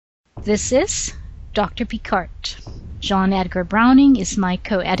This is Dr. Picart. John Edgar Browning is my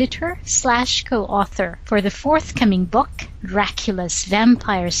co-editor/co-author for the forthcoming book, Dracula's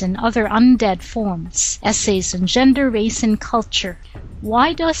Vampires and Other Undead Forms, Essays on Gender, Race, and Culture.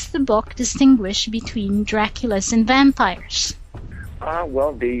 Why does the book distinguish between Draculas and vampires?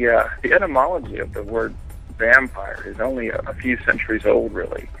 The etymology of the word vampire is only a few centuries old,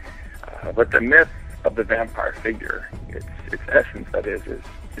 really. But the myth of the vampire figure, its essence, that is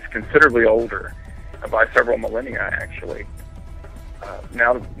considerably older, by several millennia, actually.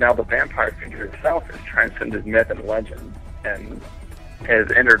 Now the vampire figure itself has transcended myth and legend and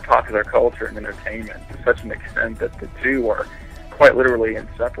has entered popular culture and entertainment to such an extent that the two are quite literally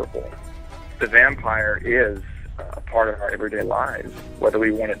inseparable. The vampire is a part of our everyday lives, whether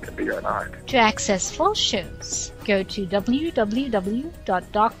we want it to be or not. To access full shows, go to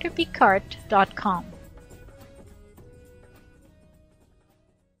www.drpicart.com.